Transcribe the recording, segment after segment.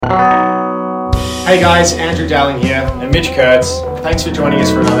Hey guys, Andrew Dowling here and Mitch Kurtz. Thanks for joining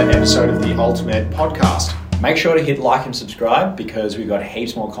us for another episode of the AltMed podcast. Make sure to hit like and subscribe because we've got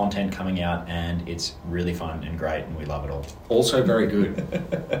heaps more content coming out and it's really fun and great and we love it all. Also very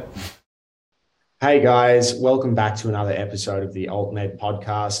good. Hey guys, welcome back to another episode of the AltMed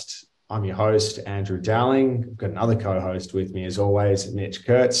podcast. I'm your host, Andrew Dowling. I've got another co-host with me as always, Mitch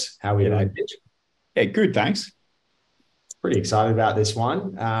Kurtz. How are we doing, Mitch? Yeah, good, thanks. Pretty excited about this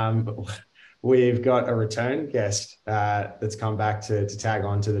one. We've got a return guest that's come back to tag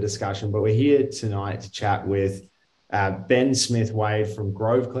on to the discussion, but we're here tonight to chat with Ben Smith-Wade from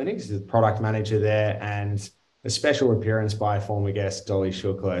Grove Clinics, the product manager there, and a special appearance by former guest Dolly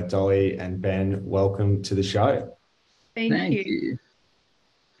Shukla. Dolly and Ben, welcome to the show. Thank you.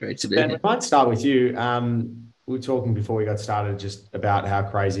 Great to be Ben, here. we might start with you. We were talking before we got started just about how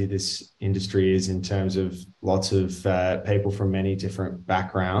crazy this industry is in terms of lots of people from many different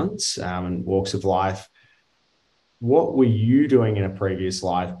backgrounds and walks of life. What were you doing in a previous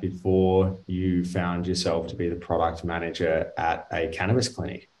life before you found yourself to be the product manager at a cannabis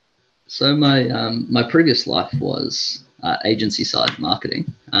clinic? So my previous life was agency side marketing,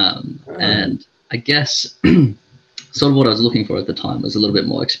 and I guess sort of what I was looking for at the time was a little bit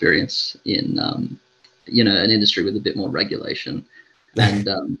more experience in an industry with a bit more regulation. And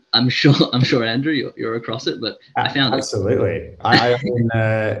I'm sure Andrew, you're across it, but I found absolutely. I mean,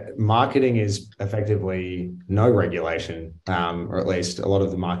 marketing is effectively no regulation, or at least a lot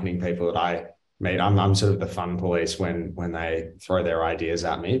of the marketing people that I meet. I'm sort of the fun police when they throw their ideas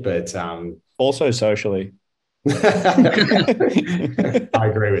at me, but also socially. I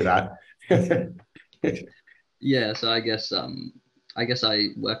agree with that. Yeah, so I guess I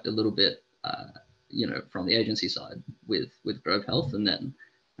worked a little bit from the agency side with Grove Health, and then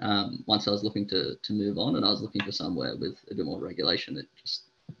once I was looking to move on and I was looking for somewhere with a bit more regulation, it just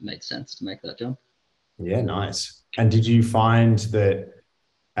made sense to make that jump. Yeah, nice. And did you find that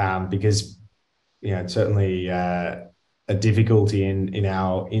because certainly a difficulty in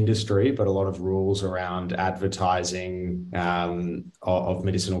our industry, but a lot of rules around advertising of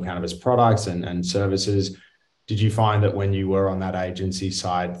medicinal cannabis products and services, did you find that when you were on that agency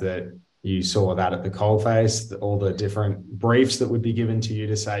side that you saw that at the coalface, all the different briefs that would be given to you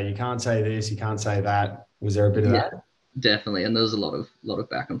to say, you can't say this, you can't say that? Was there a bit of that? Definitely. And there was a lot of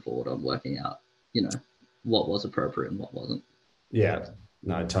back and forward on working out, what was appropriate and what wasn't. Yeah,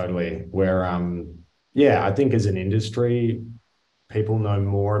 no, totally. Where, I think as an industry, people know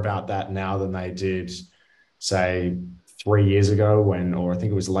more about that now than they did, say, 3 years ago or I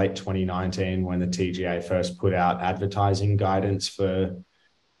think it was late 2019 when the TGA first put out advertising guidance for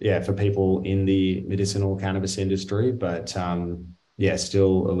people in the medicinal cannabis industry, but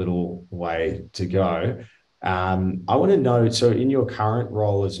still a little way to go. I want to know, so in your current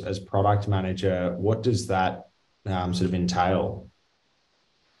role as product manager, what does that sort of entail?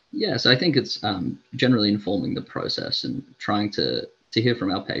 Yeah, so I think it's generally informing the process and trying to hear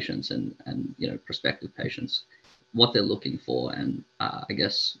from our patients and prospective patients what they're looking for and I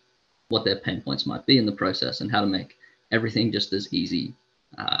guess what their pain points might be in the process and how to make everything just as easy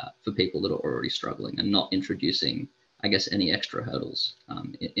for people that are already struggling and not introducing, I guess, any extra hurdles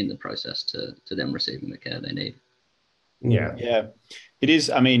in the process to them receiving the care they need. Yeah. It is.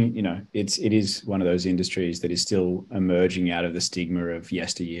 I mean, it is one of those industries that is still emerging out of the stigma of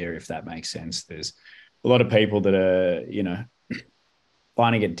yesteryear, if that makes sense. There's a lot of people that are,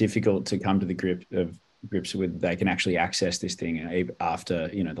 finding it difficult to come to the grips with they can actually access this thing. And after,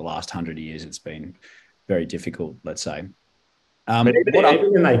 the last 100 years, it's been very difficult, let's say. But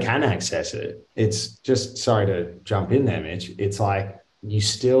even when they can access it, it's just, sorry to jump in there, Mitch, it's like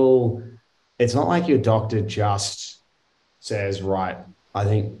it's not like your doctor just says, right, I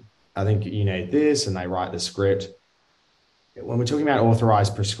think you need this, and they write the script. When we're talking about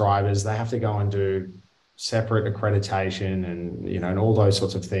authorized prescribers, they have to go and do separate accreditation and all those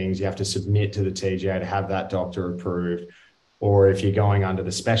sorts of things. You have to submit to the TGA to have that doctor approved. Or if you're going under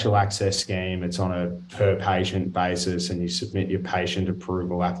the special access scheme, it's on a per patient basis and you submit your patient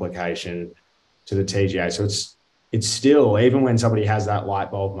approval application to the TGA. So it's still, even when somebody has that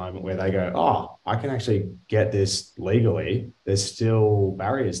light bulb moment where they go, oh, I can actually get this legally, there's still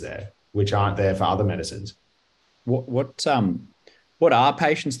barriers there, which aren't there for other medicines. What are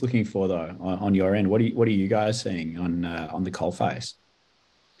patients looking for though on your end? What are you guys seeing on the coalface?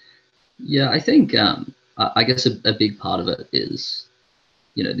 Yeah, I think I guess a big part of it is,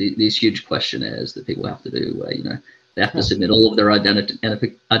 these huge questionnaires that people have to do where, They have to submit all of their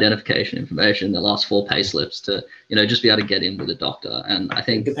identification information, their last 4 pay slips to, just be able to get in with a doctor. And I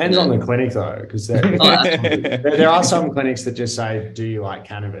think it depends on the clinic though, because there are some clinics that just say, "Do you like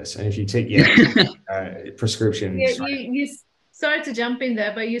cannabis?" And if you tick prescription. You sorry to jump in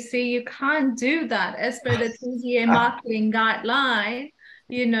there, but you see, you can't do that as per the TGA marketing guideline.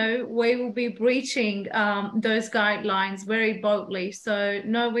 We will be breaching those guidelines very boldly. So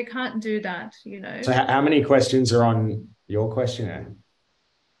no, we can't do that. So how many questions are on your questionnaire?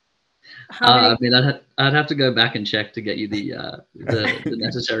 I mean, I'd have to go back and check to get you the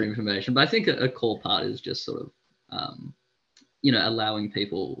necessary information. But I think a core part is just sort of, allowing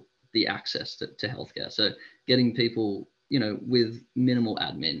people the access to healthcare. So getting people, with minimal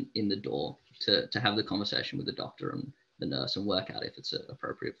admin in the door to have the conversation with the doctor and the nurse and work out if it's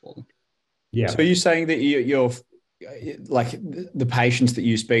appropriate for them. Yeah. So are you saying that you're like the patients that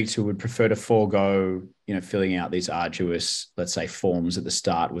you speak to would prefer to forego, filling out these arduous, let's say, forms at the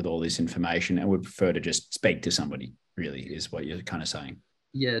start with all this information, and would prefer to just speak to somebody, really, is what you're kind of saying?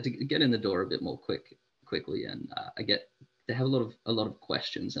 Yeah, to get in the door a bit more quickly. And they have a lot of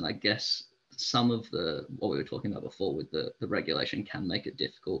questions, and I guess some of what we were talking about before with the regulation can make it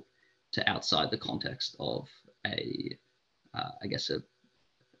difficult to, outside the context of an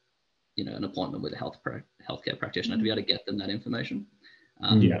appointment with a healthcare practitioner, to be able to get them that information.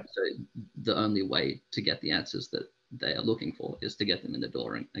 So the only way to get the answers that they are looking for is to get them in the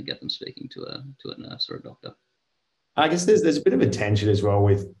door and get them speaking to a nurse or a doctor. I guess there's a bit of a tension as well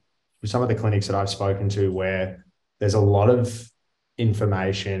with some of the clinics that I've spoken to, where there's a lot of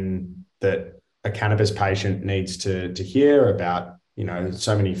information that a cannabis patient needs to hear about,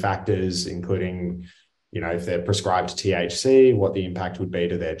 so many factors, including, if they're prescribed THC, what the impact would be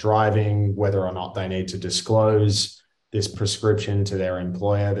to their driving, whether or not they need to disclose this prescription to their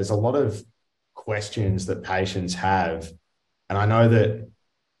employer. There's a lot of questions that patients have. And I know that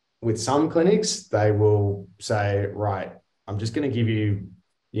with some clinics, they will say, right, I'm just going to give you,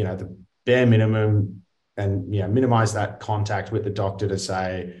 the bare minimum and, minimize that contact with the doctor to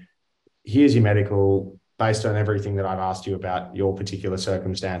say, here's your medical, based on everything that I've asked you about your particular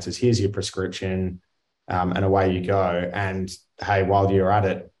circumstances, here's your prescription, and away you go. And hey, while you're at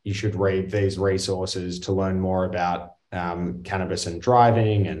it, you should read these resources to learn more about cannabis and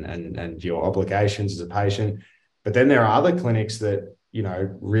driving and your obligations as a patient. But then there are other clinics that,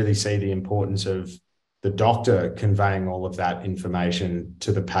 really see the importance of the doctor conveying all of that information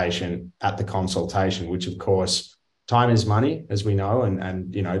to the patient at the consultation, which of course, time is money, as we know,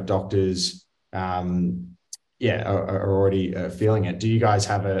 and doctors, are already feeling it. Do you guys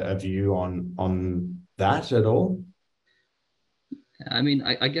have a view on that at all? I mean,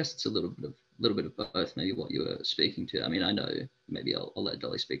 I guess it's a little bit of both, maybe what you were speaking to. I mean, I know, maybe I'll let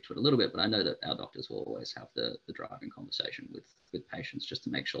Dolly speak to it a little bit, but I know that our doctors will always have the driving conversation with patients just to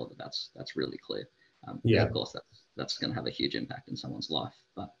make sure that that's really clear. Of course, that's going to have a huge impact in someone's life.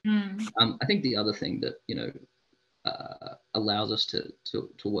 But I think the other thing that, allows us to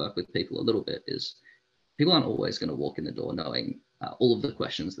work with people a little bit is people aren't always going to walk in the door knowing all of the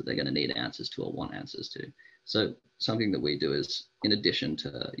questions that they're going to need answers to or want answers to. So something that we do is, in addition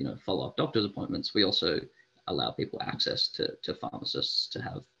to, follow-up doctor's appointments, we also allow people access to pharmacists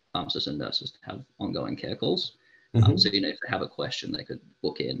and nurses to have ongoing care calls. So, if they have a question, they could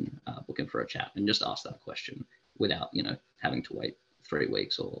book in for a chat and just ask that question without, having to wait 3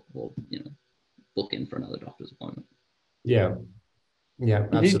 weeks or book in for another doctor's appointment. Yeah.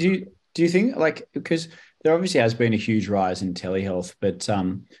 Absolutely. Do you think, because there obviously has been a huge rise in telehealth, but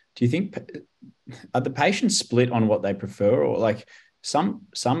do you think, are the patients split on what they prefer, or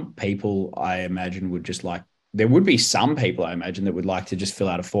some people, I imagine, would just there would be some people, I imagine, that would like to just fill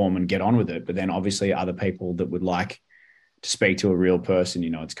out a form and get on with it. But then obviously other people that would like to speak to a real person.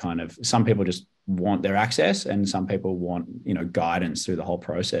 It's kind of, some people just want their access and some people want, guidance through the whole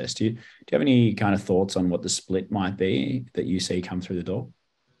process. Do you have any kind of thoughts on what the split might be that you see come through the door?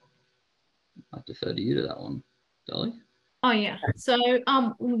 I'll defer to you to that one, Dolly. Oh, yeah. So,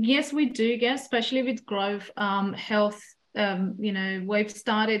 yes, we do get, especially with Grove Health, we've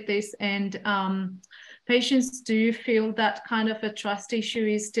started this, and patients do feel that kind of a trust issue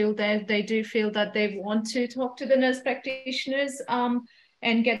is still there. They do feel that they want to talk to the nurse practitioners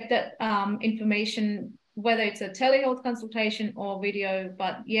and get that information, whether it's a telehealth consultation or video.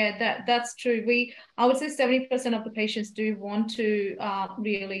 But yeah, that's true. I would say 70% of the patients do want to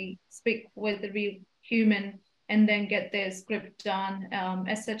really speak with the real human and then get their script done,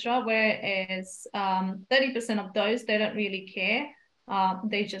 etc. Whereas 30% of those, they don't really care.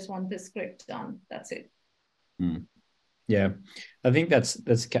 They just want the script done. That's it. Yeah, I think that's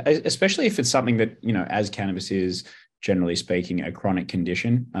especially if it's something that, as cannabis is generally speaking, a chronic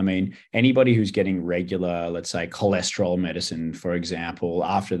condition. I mean, anybody who's getting regular, let's say, cholesterol medicine, for example,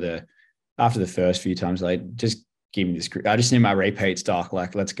 after the first few times, like, just give me this. I just need my repeat stock.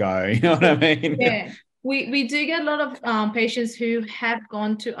 Like, let's go. You know what I mean? Yeah. We do get a lot of patients who have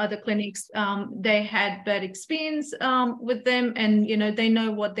gone to other clinics. They had bad experience with them, and they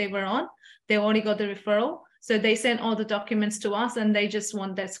know what they were on. They already got the referral, so they send all the documents to us, and they just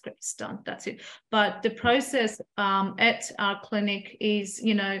want their scripts done. That's it. But the process at our clinic is,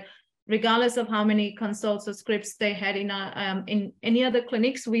 regardless of how many consults or scripts they had in any other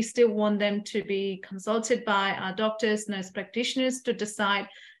clinics, we still want them to be consulted by our doctors, nurse practitioners, to decide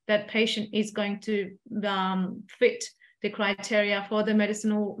that patient is going to fit the criteria for the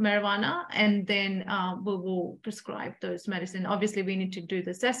medicinal marijuana, and then we will prescribe those medicine. Obviously, we need to do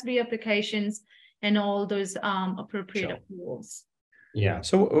the CESB applications and all those appropriate approvals. Yeah.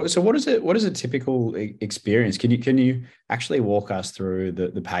 So what is it? What is a typical experience? Can you actually walk us through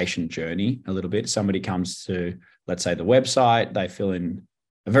the patient journey a little bit? Somebody comes to, let's say, the website, they fill in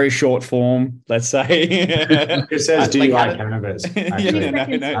a very short form, let's say. It says, "Do you like cannabis?" Actually, Yeah,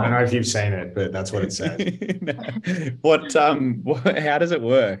 no. I don't know if you've seen it, but that's what it says. How does it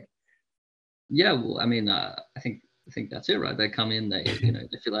work? Yeah, well, I mean, I think that's it, right? They come in, they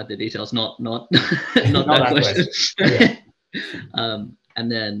they fill out their details, not that question.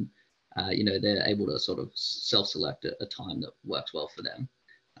 And then they're able to sort of self-select a time that works well for them.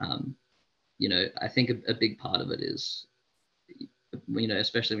 I think a big part of it is,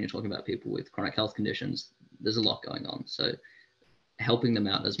 especially when you're talking about people with chronic health conditions, there's a lot going on. So helping them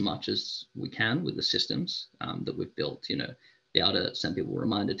out as much as we can with the systems that we've built, be able to send people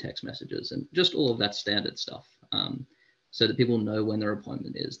reminder text messages and just all of that standard stuff, so that people know when their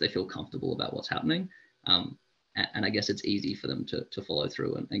appointment is, they feel comfortable about what's happening. And I guess it's easy for them to follow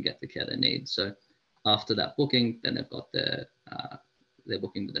through and get the care they need. So after that booking, then they've got their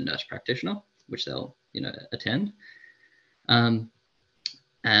booking with a nurse practitioner, which they'll, attend.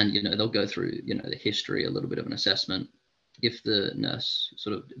 And, they'll go through, the history, a little bit of an assessment. If the nurse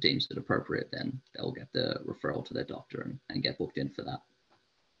sort of deems it appropriate, then they'll get the referral to their doctor and get booked in for that.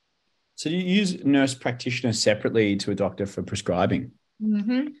 So do you use nurse practitioner separately to a doctor for prescribing?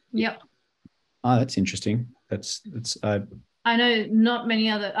 Mm-hmm. Yep. Oh, that's interesting. That's I know not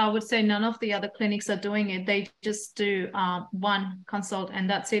many other, I would say none of the other clinics are doing it. They just do one consult and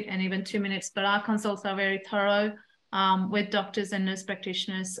that's it, and even 2 minutes. But our consults are very thorough with doctors and nurse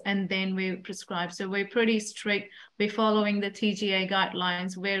practitioners, and then we prescribe. So we're pretty strict. We're following the TGA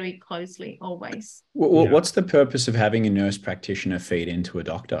guidelines very closely always. What's the purpose of having a nurse practitioner feed into a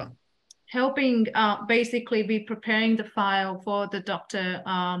doctor? Helping basically be preparing the file for the doctor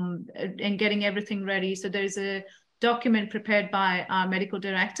and getting everything ready. So there's a document prepared by our medical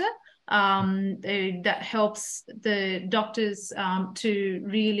director that helps the doctors to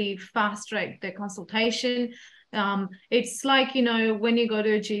really fast track their consultation. It's like, when you go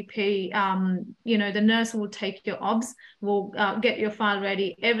to a GP, the nurse will take your obs, will get your file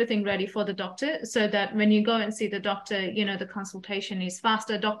ready, everything ready for the doctor, so that when you go and see the doctor, the consultation is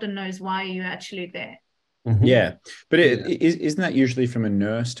faster. Doctor knows why you're actually there. Mm-hmm. Yeah, but isn't that usually from a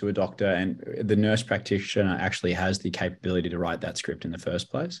nurse to a doctor, and the nurse practitioner actually has the capability to write that script in the first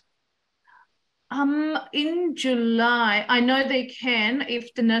place? In July, I know they can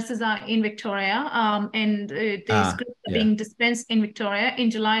if the nurses are in Victoria, and the scripts are being dispensed in Victoria. In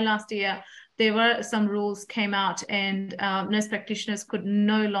July last year, there were some rules came out, and nurse practitioners could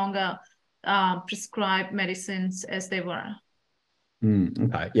no longer prescribe medicines as they were.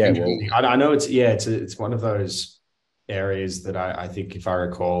 Okay. Yeah. Well, I know it's one of those areas that I think, if I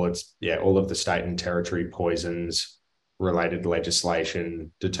recall, it's all of the state and territory poisons related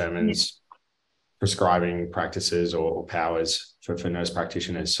legislation determines prescribing practices or powers for nurse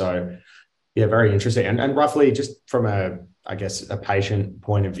practitioners. So very interesting. And roughly, just from a patient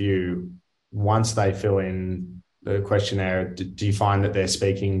point of view, once they fill in the questionnaire, do you find that they're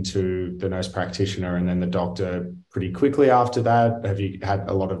speaking to the nurse practitioner and then the doctor pretty quickly after that? Have you had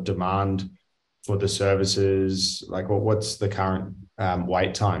a lot of demand for the services? Like, what's the current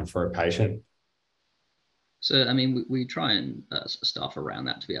wait time for a patient? So, I mean, we try and staff around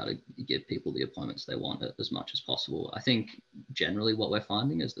that to be able to give people the appointments they want as much as possible. I think generally what we're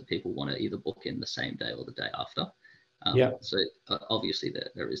finding is that people want to either book in the same day or the day after. So obviously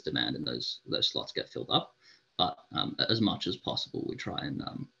there is demand and those slots get filled up, but as much as possible, we try and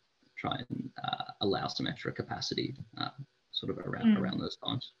allow some extra capacity sort of around those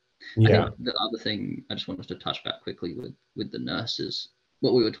times. I think the other thing I just wanted to touch back quickly with the nurses,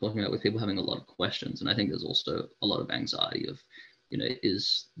 what we were talking about with people having a lot of questions. And I think there's also a lot of anxiety of,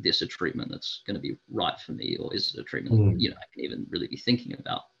 is this a treatment that's going to be right for me, or is it a treatment that, I can even really be thinking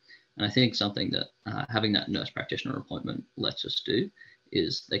about? And I think something that having that nurse practitioner appointment lets us do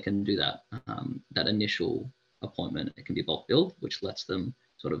is they can do that that initial appointment. It can be bulk billed, which lets them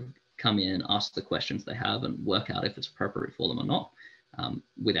sort of come in, ask the questions they have, and work out if it's appropriate for them or not,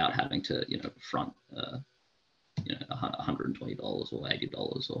 without having to front $120 or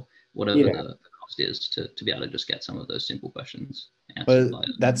 $80 or whatever the cost is to be able to just get some of those simple questions answered by a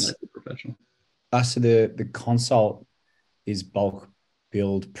medical professional. So the consult is bulk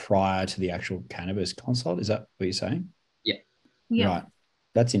billed prior to the actual cannabis consult. Is that what you're saying? Yeah. Right.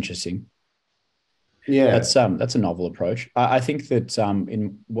 That's interesting. Yeah. That's a novel approach. I think that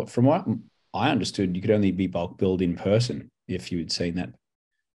from what I understood, you could only be bulk billed in person if you had seen that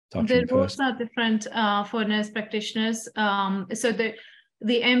doctor in person. The rules are different for nurse practitioners. So the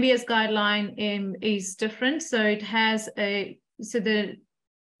MBS guideline is different. So it has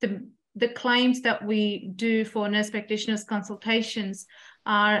the claims that we do for nurse practitioners consultations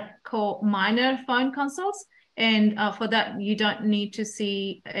are called minor phone consults. And for that, you don't need to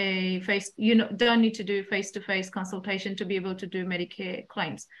see don't need to do face-to-face consultation to be able to do Medicare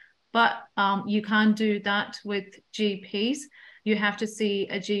claims. But you can't do that with GPs. You have to see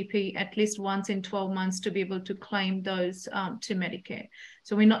a GP at least once in 12 months to be able to claim those to Medicare.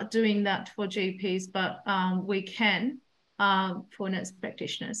 So we're not doing that for GPs, but we can for nurse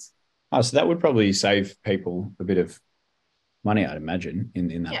practitioners. Oh, so that would probably save people a bit of money, I'd imagine,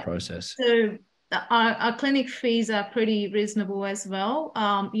 in that process. So our clinic fees are pretty reasonable as well.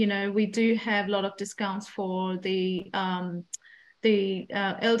 We do have a lot of discounts for the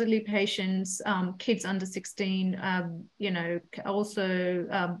elderly patients, kids under 16,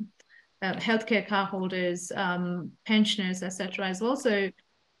 also healthcare card holders, pensioners, etc. as well. So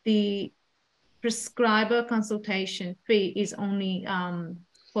the prescriber consultation fee is only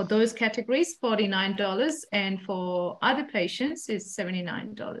for those categories $49, and for other patients is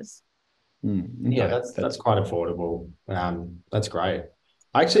 $79. Okay. Yeah, that's quite affordable. That's great.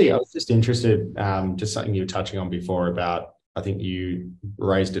 Actually, I was just interested, just something you were touching on before about, I think you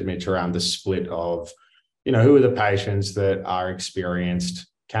raised it, Mitch, around the split of, who are the patients that are experienced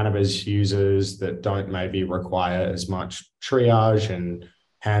cannabis users that don't maybe require as much triage and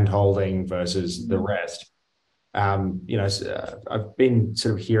hand-holding versus the rest. I've been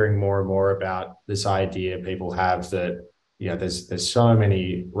sort of hearing more and more about this idea people have that, there's so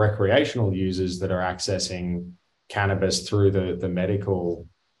many recreational users that are accessing cannabis through the medical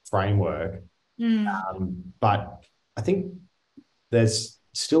framework. But I think there's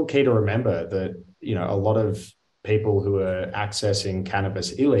still key to remember that, a lot of people who are accessing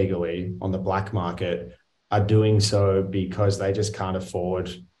cannabis illegally on the black market are doing so because they just can't afford,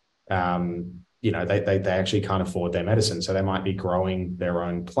 they actually can't afford their medicine. So they might be growing their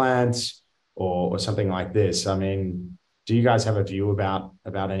own plants or something like this. I mean, do you guys have a view about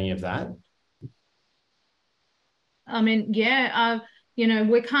any of that? I mean,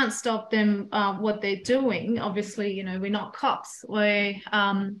 we can't stop them what they're doing. Obviously, we're not cops. We're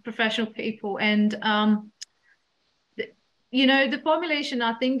professional people. And, the formulation,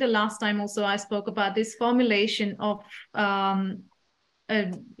 I think the last time also I spoke about this formulation of,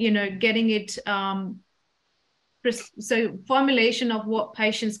 getting it. So formulation of what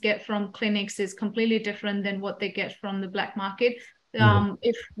patients get from clinics is completely different than what they get from the black market.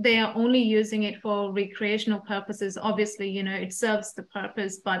 If they are only using it for recreational purposes, obviously, it serves the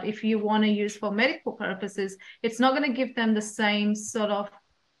purpose. But if you want to use for medical purposes, it's not going to give them the same sort of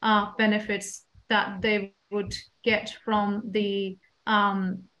benefits that they would get from the,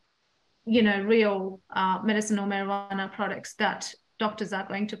 real medicinal marijuana products that doctors are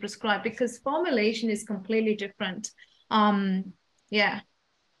going to prescribe, because formulation is completely different.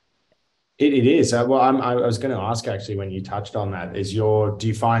 It is. Well, I was going to ask, actually, when you touched on that, do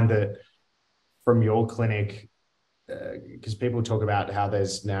you find that from your clinic, because people talk about how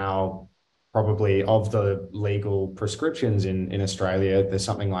there's now probably, of the legal prescriptions in Australia, there's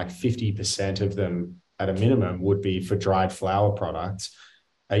something like 50% of them at a minimum would be for dried flower products.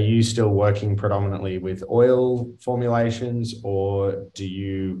 Are you still working predominantly with oil formulations, or do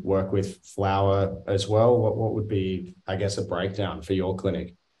you work with flower as well? What would be, I guess, a breakdown for your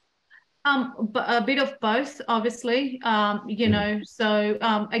clinic? But a bit of both, obviously. So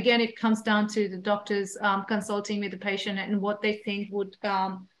again, it comes down to the doctors consulting with the patient and what they think would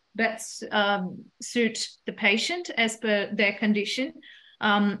best suit the patient as per their condition.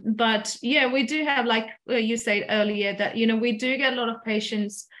 But we do have, like you said earlier, that we do get a lot of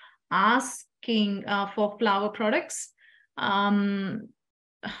patients asking for flower products.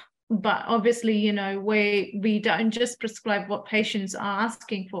 but obviously, you know, we don't just prescribe what patients are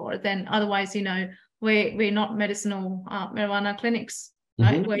asking for. Then otherwise, you know, we're not medicinal marijuana clinics,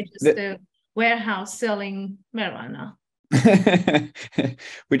 right? We're just a warehouse selling marijuana.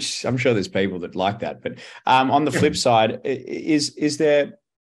 Which I'm sure there's people that like that. But on the flip side, is there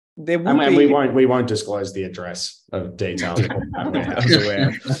will and be... we won't disclose the address of details of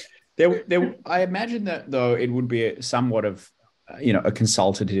that warehouse. I imagine that though it would be somewhat of a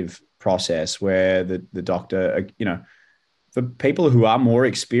consultative process where the doctor, for people who are more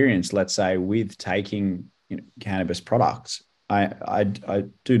experienced, let's say, with taking cannabis products, I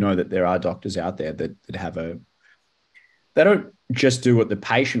do know that there are doctors out there that have they don't just do what the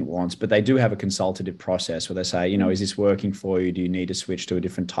patient wants, but they do have a consultative process where they say, is this working for you? Do you need to switch to a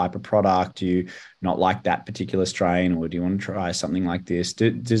different type of product? Do you not like that particular strain, or do you want to try something like this?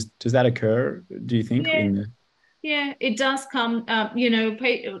 Does that occur, do you think? Yeah, it does come,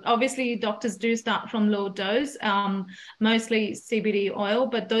 obviously doctors do start from low dose, mostly CBD oil,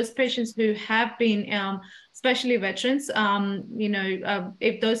 but those patients who have been, especially veterans,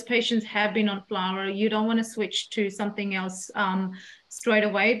 if those patients have been on flower, you don't want to switch to something else straight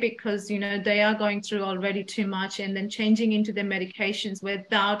away, because, they are going through already too much, and then changing into their medications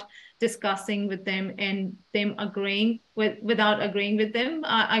without discussing with them and them without agreeing with them,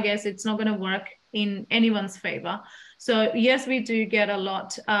 I guess it's not going to work in anyone's favor. So yes, we do get a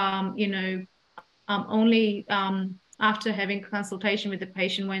lot, only after having consultation with the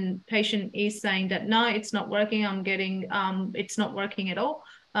patient, when patient is saying that, no, it's not working, I'm getting, it's not working at all.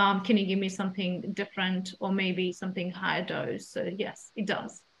 Can you give me something different, or maybe something higher dose? So yes, it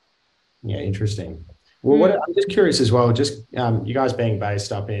does. Yeah, interesting. Well, I'm just curious as well, just you guys being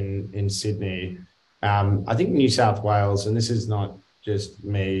based up in Sydney, I think New South Wales, and this is not just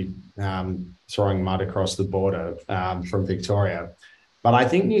me throwing mud across the border from Victoria, but I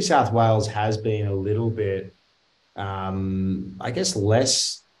think New South Wales has been a little bit, I guess,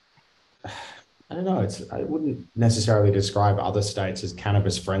 less, I don't know, I wouldn't necessarily describe other states as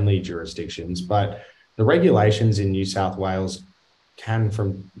cannabis-friendly jurisdictions, but the regulations in New South Wales can,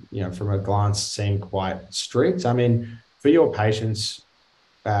 from a glance, seem quite strict. I mean, for your patients,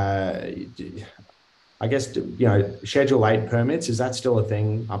 I guess, Schedule 8 permits, is that still a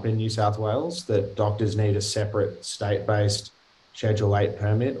thing up in New South Wales, that doctors need a separate state-based Schedule 8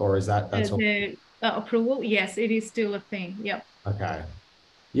 permit, or is that's the approval? Yes, it is still a thing. Yep. Okay.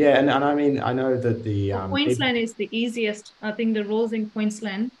 Yeah, and I mean, I know that Queensland is the easiest. I think the rules in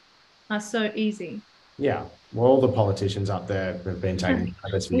Queensland are so easy. Yeah. Well, all the politicians up there have been taking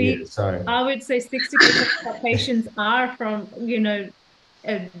cannabis for years. So I would say 60% of our patients are from, 60%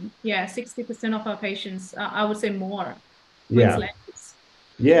 of our patients, I would say more. Yeah.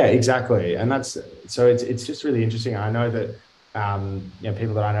 Yeah, exactly. And it's just really interesting. I know that,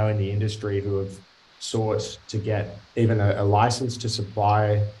 people that I know in the industry who have sought to get even a license to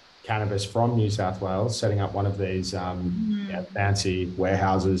supply cannabis from New South Wales, setting up one of these fancy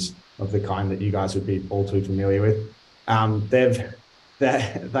warehouses of the kind that you guys would be all too familiar with. They've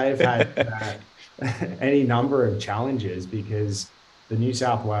had any number of challenges, because the New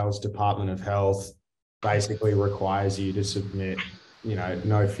South Wales Department of Health basically requires you to submit,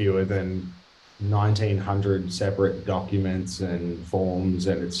 no fewer than 1,900 separate documents and forms,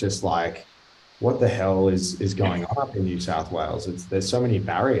 and it's just like, what the hell is going on up in New South Wales? There's so many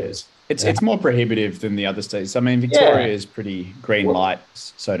barriers. It's more prohibitive than the other states. I mean, Victoria is pretty green light,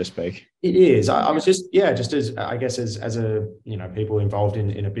 so to speak. It is. I was just as, I guess, as a, people involved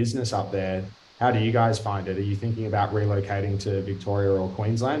in a business up there, how do you guys find it? Are you thinking about relocating to Victoria or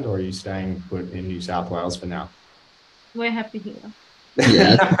Queensland, or are you staying put in New South Wales for now? We're happy here.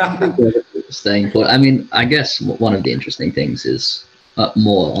 Yeah, staying put. I mean, I guess one of the interesting things is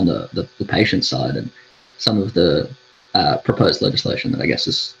more on the patient side, and some of the proposed legislation that I guess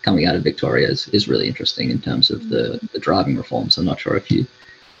is coming out of Victoria is really interesting in terms of the driving reforms. I'm not sure if you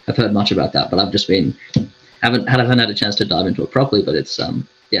have heard much about that, but I've just haven't had a chance to dive into it properly, but it's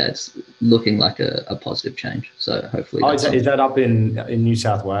it's looking like a positive change. So hopefully. Is that up in New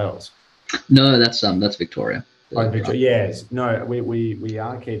South Wales? No, that's Victoria. Victoria. Yes. No, we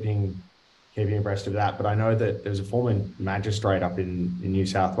are keeping abreast of that, but I know that there's a former magistrate up in New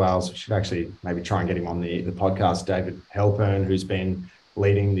South Wales. I should actually maybe try and get him on the podcast, David Halpern, who's been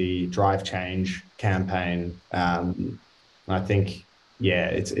leading the Drive Change campaign. I think,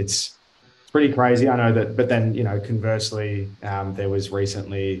 it's pretty crazy. I know that, but then, conversely, there was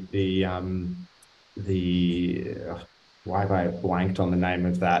recently why have I blanked on the name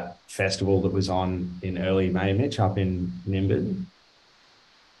of that festival that was on in early May, Mitch, up in Nimbin?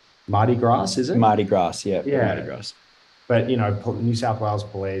 Mardi Gras, is it? Mardi Gras, yeah. Yeah. Mardi Gras. but New South Wales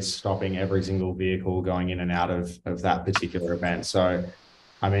Police stopping every single vehicle going in and out of that particular event. So,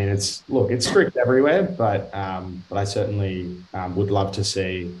 I mean, it's strict everywhere, but I certainly would love to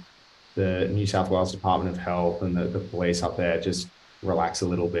see the New South Wales Department of Health and the police up there just relax a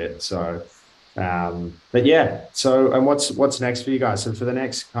little bit. So, but yeah. So, and what's next for you guys? So, for the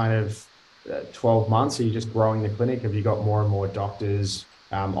next kind of 12 months, are you just growing the clinic? Have you got more and more doctors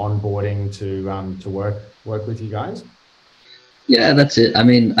onboarding to work with you guys? Yeah, that's it. I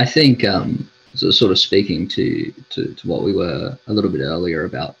mean, I think sort of speaking to what we were a little bit earlier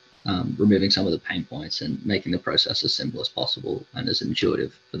about removing some of the pain points and making the process as simple as possible and as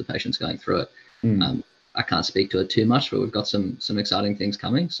intuitive for the patients going through it. I can't speak to it too much, but we've got some exciting things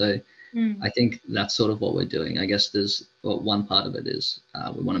coming. So I think that's sort of what we're doing. I guess one part of it is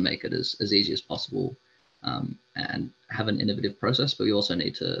we want to make it as easy as possible and have an innovative process, but we also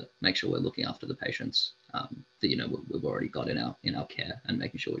need to make sure we're looking after the patients that we've already got in our care, and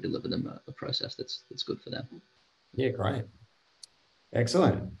making sure we deliver them a process that's good for them. Yeah, great.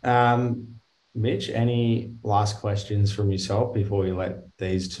 Excellent. Mitch, any last questions from yourself before we let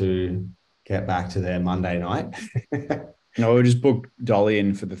these two get back to their Monday night? No, we'll just book Dolly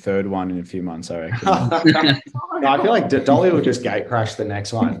in for the third one in a few months, I reckon. No, I feel like Dolly will just gate crash the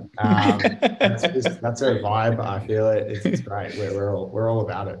next one. That's her vibe. I feel it. It's great. We're all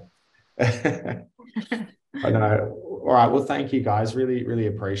about it. I know. All right. Well, thank you guys. Really, really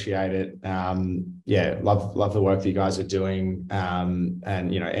appreciate it. Yeah, love the work that you guys are doing. And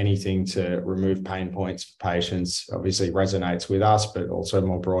anything to remove pain points for patients obviously resonates with us, but also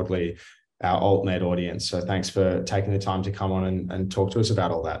more broadly our AltMed audience. So thanks for taking the time to come on and talk to us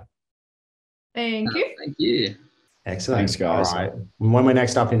about all that. Thank you. Thank you. Excellent. Thanks, guys. All right. When we're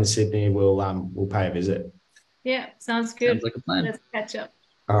next up in Sydney, we'll pay a visit. Yeah, sounds good. Sounds like a plan. Let's catch up.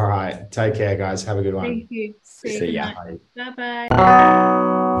 All right. Take care, guys. Have a good one. Thank you. See ya. Bye-bye.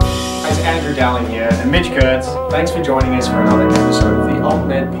 It's Andrew Dowling here and Mitch Kurtz. Thanks for joining us for another episode of the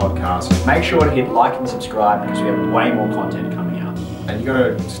AltMed podcast. Make sure to hit like and subscribe because we have way more content coming out. And you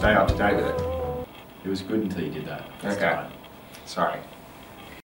got to stay up to date with it. It was good until you did that. Okay. Sorry.